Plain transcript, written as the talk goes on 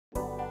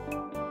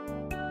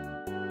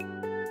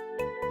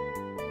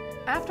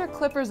After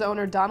Clippers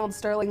owner Donald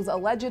Sterling's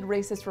alleged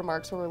racist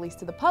remarks were released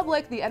to the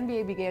public, the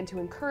NBA began to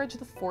encourage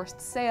the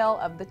forced sale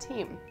of the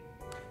team.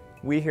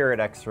 We here at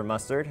Extra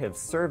Mustard have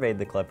surveyed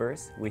the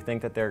Clippers. We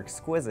think that they're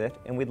exquisite,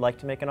 and we'd like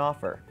to make an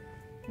offer.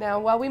 Now,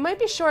 while we might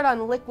be short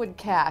on liquid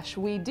cash,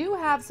 we do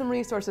have some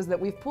resources that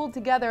we've pulled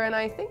together, and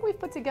I think we've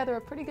put together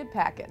a pretty good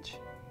package.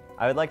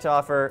 I would like to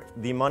offer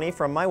the money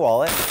from my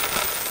wallet.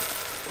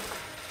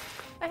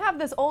 I have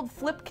this old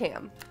flip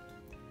cam.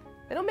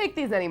 They don't make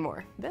these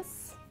anymore.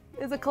 This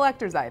is a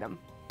collector's item.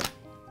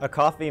 A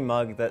coffee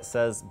mug that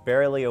says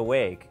 "Barely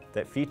Awake"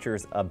 that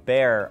features a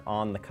bear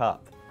on the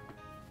cup.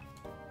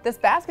 This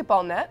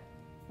basketball net,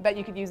 bet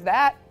you could use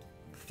that.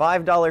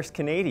 $5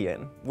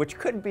 Canadian, which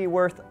could be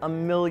worth $1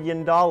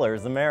 million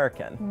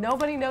American.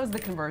 Nobody knows the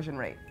conversion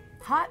rate.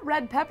 Hot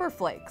red pepper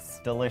flakes.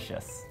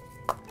 Delicious.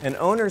 An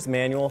owner's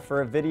manual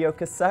for a video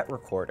cassette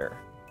recorder.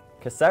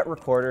 Cassette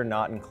recorder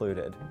not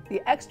included.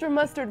 The Extra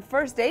Mustard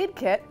first aid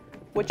kit,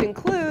 which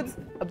includes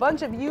a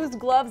bunch of used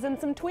gloves and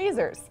some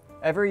tweezers.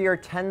 Every year,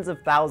 tens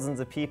of thousands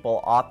of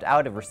people opt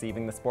out of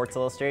receiving the Sports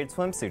Illustrated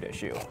swimsuit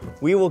issue.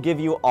 We will give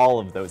you all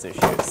of those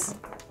issues.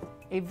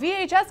 A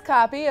VHS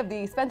copy of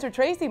the Spencer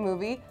Tracy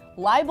movie,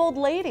 Libeled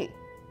Lady.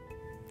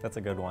 That's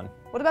a good one.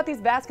 What about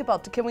these basketball?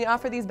 Can we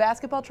offer these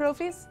basketball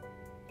trophies?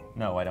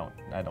 No, I don't.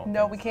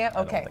 No, we can't?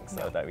 Okay. I don't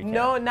think so, that we can't.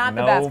 No, not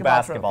the No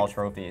basketball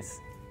trophies.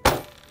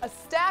 A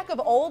stack of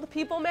old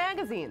People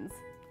magazines.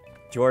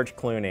 George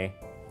Clooney.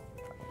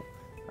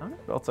 I don't know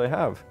what else I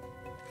have.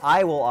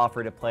 I will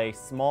offer to play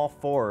small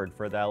forward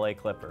for the LA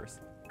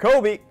Clippers.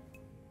 Kobe!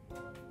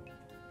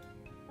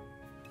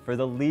 For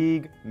the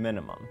league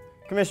minimum.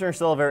 Commissioner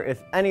Silver,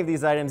 if any of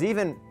these items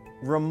even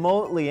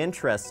remotely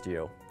interest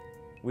you,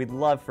 we'd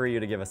love for you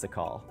to give us a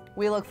call.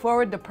 We look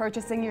forward to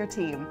purchasing your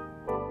team.